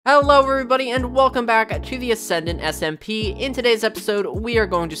Hello everybody and welcome back to the Ascendant SMP. In today's episode, we are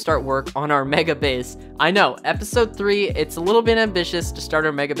going to start work on our mega base. I know, episode 3, it's a little bit ambitious to start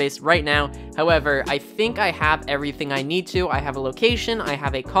our mega base right now. However, I think I have everything I need to. I have a location, I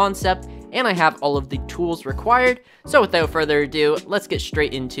have a concept, and I have all of the tools required. So without further ado, let's get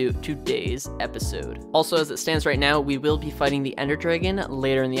straight into today's episode. Also, as it stands right now, we will be fighting the Ender Dragon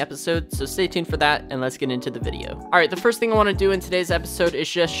later in the episode, so stay tuned for that and let's get into the video. Alright, the first thing I want to do in today's episode is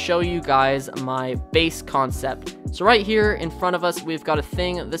just show you guys my base concept. So right here in front of us, we've got a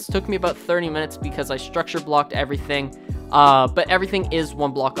thing. This took me about 30 minutes because I structure blocked everything. But everything is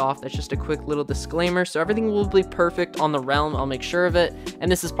one block off. That's just a quick little disclaimer. So everything will be perfect on the realm. I'll make sure of it.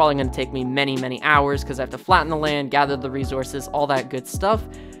 And this is probably going to take me many hours because I have to flatten the land, gather the resources, all that good stuff.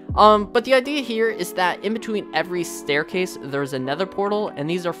 But the idea here is that in between every staircase, there's a nether portal, and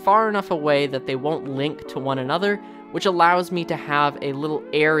these are far enough away that they won't link to one another, which allows me to have a little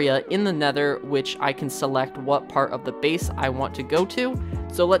area in the nether which I can select what part of the base I want to go to.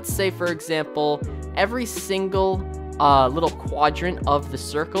 So let's say, for example, every single little quadrant of the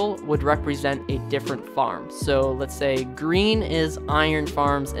circle would represent a different farm. So let's say green is iron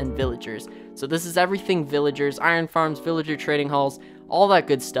farms and villagers. So this is everything villagers, iron farms, villager trading halls, all that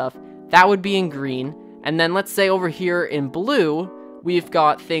good stuff. That would be in green. And then let's say over here in blue, we've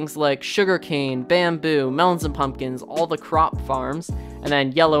got things like sugarcane, bamboo, melons and pumpkins, all the crop farms. And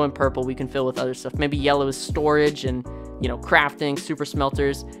then yellow and purple we can fill with other stuff. Maybe yellow is storage and, you know, crafting, super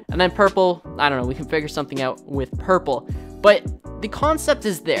smelters. And then purple, I don't know, we can figure something out with purple. But the concept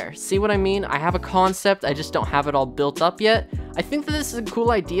is there. See what I mean? I have a concept, I just don't have it all built up yet. I think that this is a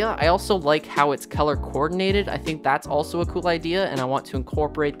cool idea. I also like how it's color coordinated. I think that's also a cool idea, and I want to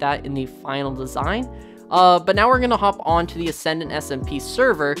incorporate that in the final design. But now we're going to hop on to the Ascendant SMP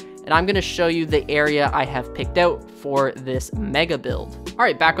server, and I'm going to show you the area I have picked out for this mega build.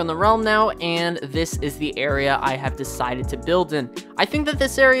 Alright, back on the realm now, and this is the area I have decided to build in. I think that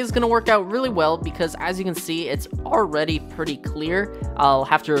this area is going to work out really well because, as you can see, it's already pretty clear. I'll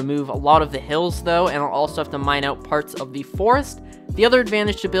have to remove a lot of the hills though, and I'll also have to mine out parts of the forest. The other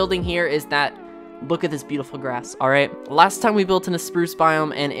advantage to building here is that look at this beautiful grass, alright? Last time we built in a spruce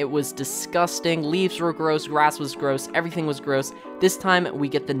biome and it was disgusting. Leaves were gross, grass was gross, everything was gross. This time we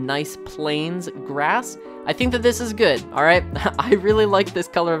get the nice plains grass. I think that this is good, alright? I really like this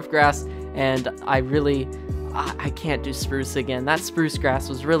color of grass, and I can't do spruce again. That spruce grass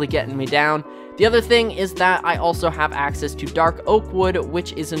was really getting me down. The other thing is that I also have access to dark oak wood,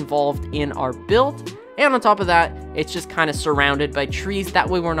 which is involved in our build. And on top of that, it's just kind of surrounded by trees. That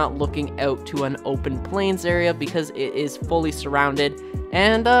way we're not looking out to an open plains area because it is fully surrounded.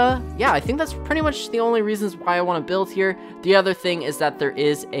 And yeah, I think that's pretty much the only reasons why I want to build here. The other thing is that there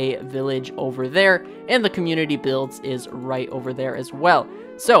is a village over there, and the community builds is right over there as well.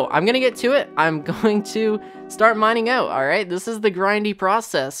 So I'm going to get to it. I'm going to start mining out, all right? This is the grindy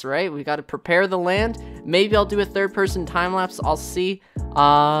process, right? We got to prepare the land. Maybe I'll do a third-person time-lapse. I'll see.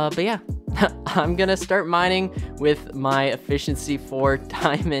 But yeah, I'm going to start mining with my efficiency 4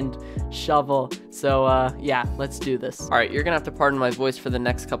 diamond shovel. So yeah, let's do this. All right, you're going to have to pardon my voice for the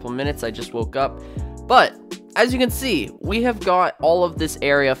next couple minutes. I just woke up. But as you can see, we have got all of this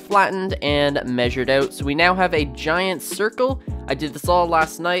area flattened and measured out. So we now have a giant circle. I did this all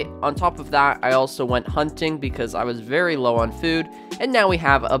last night. On top of that, I also went hunting because I was very low on food. And now we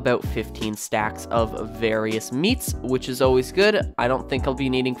have about 15 stacks of various meats, which is always good. I don't think I'll be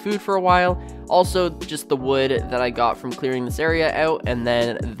needing food for a while. Also, just the wood that I got from clearing this area out, and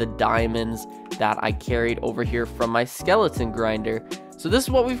then the diamonds that I carried over here from my skeleton grinder. So this is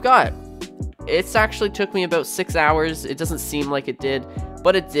what we've got. It's actually took me about 6 hours. It doesn't seem like it did,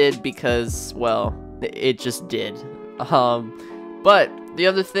 but it did because, well, it just did. But the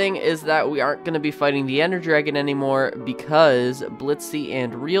other thing is that we aren't going to be fighting the Ender Dragon anymore because Blitzy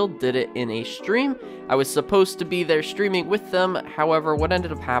and Real did it in a stream. I was supposed to be there streaming with them. However, what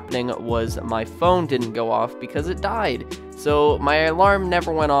ended up happening was my phone didn't go off because it died. So my alarm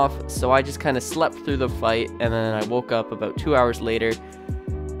never went off, so I just kind of slept through the fight, and then I woke up about 2 hours later.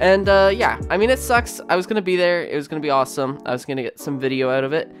 And yeah, I mean, it sucks. I was going to be there. It was going to be awesome. I was going to get some video out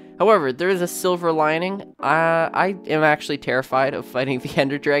of it. However, there is a silver lining. I am actually terrified of fighting the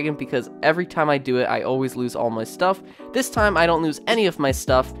Ender Dragon because every time I do it, I always lose all my stuff. This time, I don't lose any of my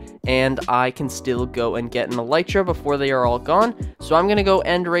stuff, and I can still go and get an Elytra before they are all gone. So I'm going to go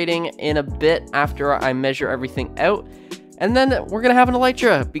end raiding in a bit after I measure everything out. And then we're going to have an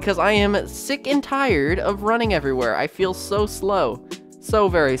Elytra because I am sick and tired of running everywhere. I feel so slow. So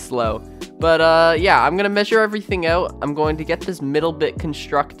very slow. But yeah, I'm gonna measure everything out. I'm going to get this middle bit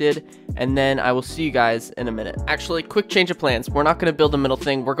constructed, and then I will see you guys in a minute. Actually, quick change of plans. We're not going to build a middle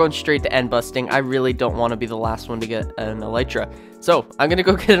thing. We're going straight to end busting. I really don't want to be the last one to get an Elytra. So I'm going to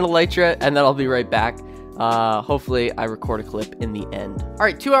go get an Elytra, and then I'll be right back. Hopefully I record a clip in the end. All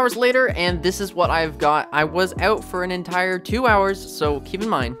right, 2 hours later, and this is what I've got. I was out for an entire 2 hours, so keep in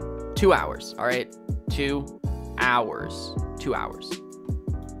mind, 2 hours, all right? 2 hours. 2 hours.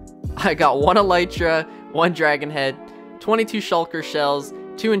 I got 1 Elytra, 1 dragon head, 22 shulker shells,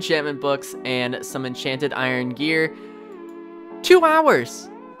 2 enchantment books, and some enchanted iron gear. 2 hours.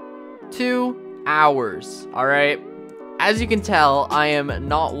 2 hours, all right? As you can tell, I am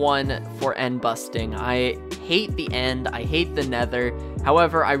not one for end busting. I hate the end, I hate the nether.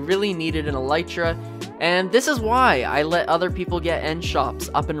 However, I really needed an Elytra, and this is why I let other people get end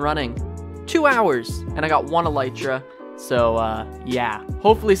shops up and running. 2 hours, and I got 1 Elytra. So, yeah.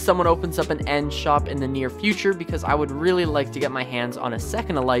 Hopefully someone opens up an end shop in the near future, because I would really like to get my hands on a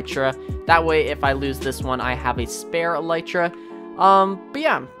second Elytra. That way, if I lose this one, I have a spare Elytra. But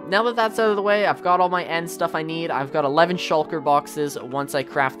yeah, now that that's out of the way, I've got all my end stuff I need. I've got 11 shulker boxes. Once I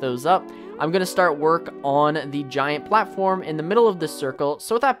craft those up, I'm going to start work on the giant platform in the middle of this circle.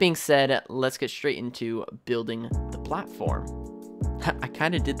 So with that being said, let's get straight into building the platform. I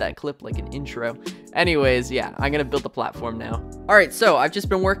kind of did that clip like an intro. Anyways, yeah, I'm going to build the platform now. Alright, so I've just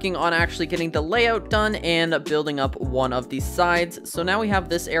been working on actually getting the layout done and building up one of these sides. So now we have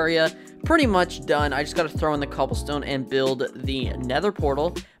this area pretty much done. I just got to throw in the cobblestone and build the nether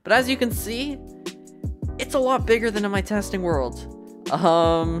portal. But as you can see, it's a lot bigger than in my testing world.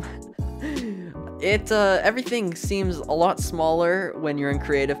 Everything seems a lot smaller when you're in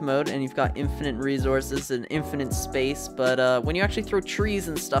creative mode and you've got infinite resources and infinite space, but when you actually throw trees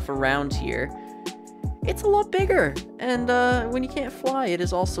and stuff around here, it's a lot bigger. And when you can't fly, it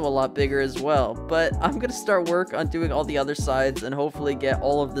is also a lot bigger as well. But I'm gonna start work on doing all the other sides and hopefully get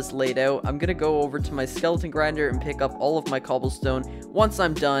all of this laid out. I'm gonna go over to my skeleton grinder and pick up all of my cobblestone once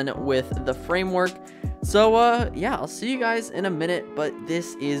I'm done with the framework. So, yeah, I'll see you guys in a minute, but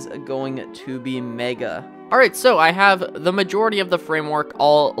this is going to be mega. Alright, so I have the majority of the framework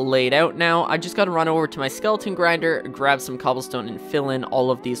all laid out now. I just gotta run over to my skeleton grinder, grab some cobblestone, and fill in all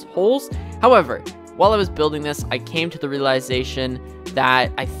of these holes. However, while I was building this, I came to the realization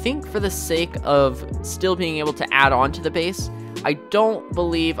that I think for the sake of still being able to add on to the base, I don't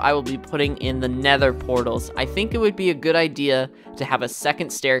believe I will be putting in the nether portals. I think it would be a good idea to have a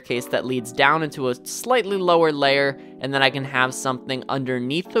second staircase that leads down into a slightly lower layer, and then I can have something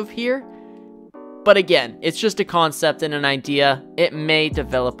underneath of here. But again, it's just a concept and an idea. It may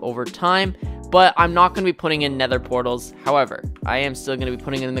develop over time, but I'm not going to be putting in nether portals. However, I am still going to be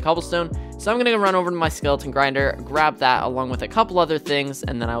putting it in the cobblestone. So I'm going to run over to my skeleton grinder, grab that along with a couple other things,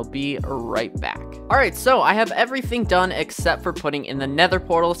 and then I'll be right back. Alright, so I have everything done except for putting in the nether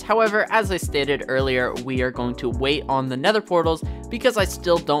portals. However, as I stated earlier, we are going to wait on the nether portals because I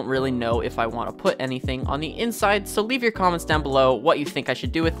still don't really know if I want to put anything on the inside. So leave your comments down below what you think I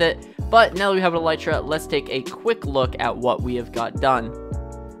should do with it. But now that we have an Elytra, let's take a quick look at what we have got done.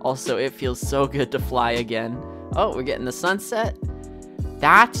 Also, it feels so good to fly again. Oh, we're getting the sunset.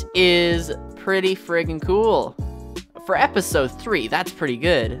 That is pretty friggin' cool. For episode 3, that's pretty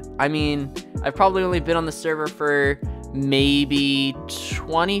good. I mean, I've probably only been on the server for maybe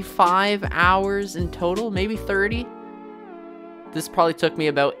 25 hours in total, maybe 30. This probably took me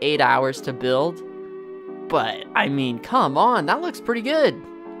about 8 hours to build. But, I mean, come on, that looks pretty good.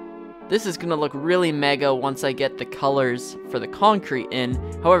 This is going to look really mega once I get the colors for the concrete in.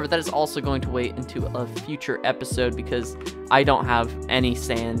 However, that is also going to wait into a future episode because I don't have any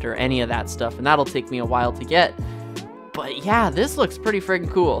sand or any of that stuff, and that'll take me a while to get. But yeah, this looks pretty friggin'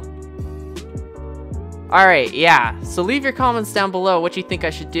 cool. Alright, yeah, so leave your comments down below what you think I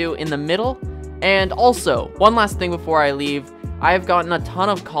should do in the middle. And also, one last thing before I leave, I have gotten a ton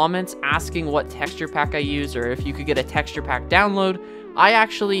of comments asking what texture pack I use or if you could get a texture pack download. I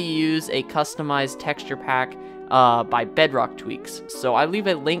actually use a customized texture pack by Bedrock Tweaks. So I leave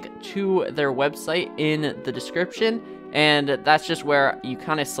a link to their website in the description, and that's just where you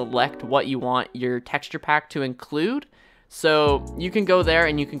kind of select what you want your texture pack to include. So you can go there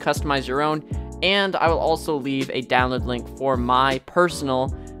and you can customize your own, and I will also leave a download link for my personal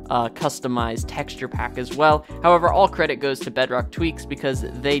customized texture pack as well. However, all credit goes to Bedrock Tweaks because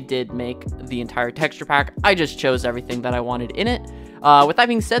they did make the entire texture pack. I just chose everything that I wanted in it. With that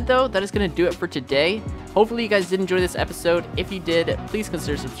being said, though, that is going to do it for today. Hopefully you guys did enjoy this episode. If you did, please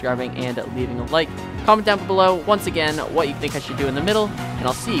consider subscribing and leaving a like. Comment down below, once again, what you think I should do in the middle, and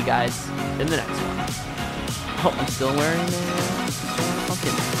I'll see you guys in the next one. Oh, I'm still wearing a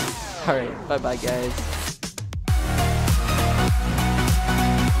pumpkin. Alright, bye-bye, guys.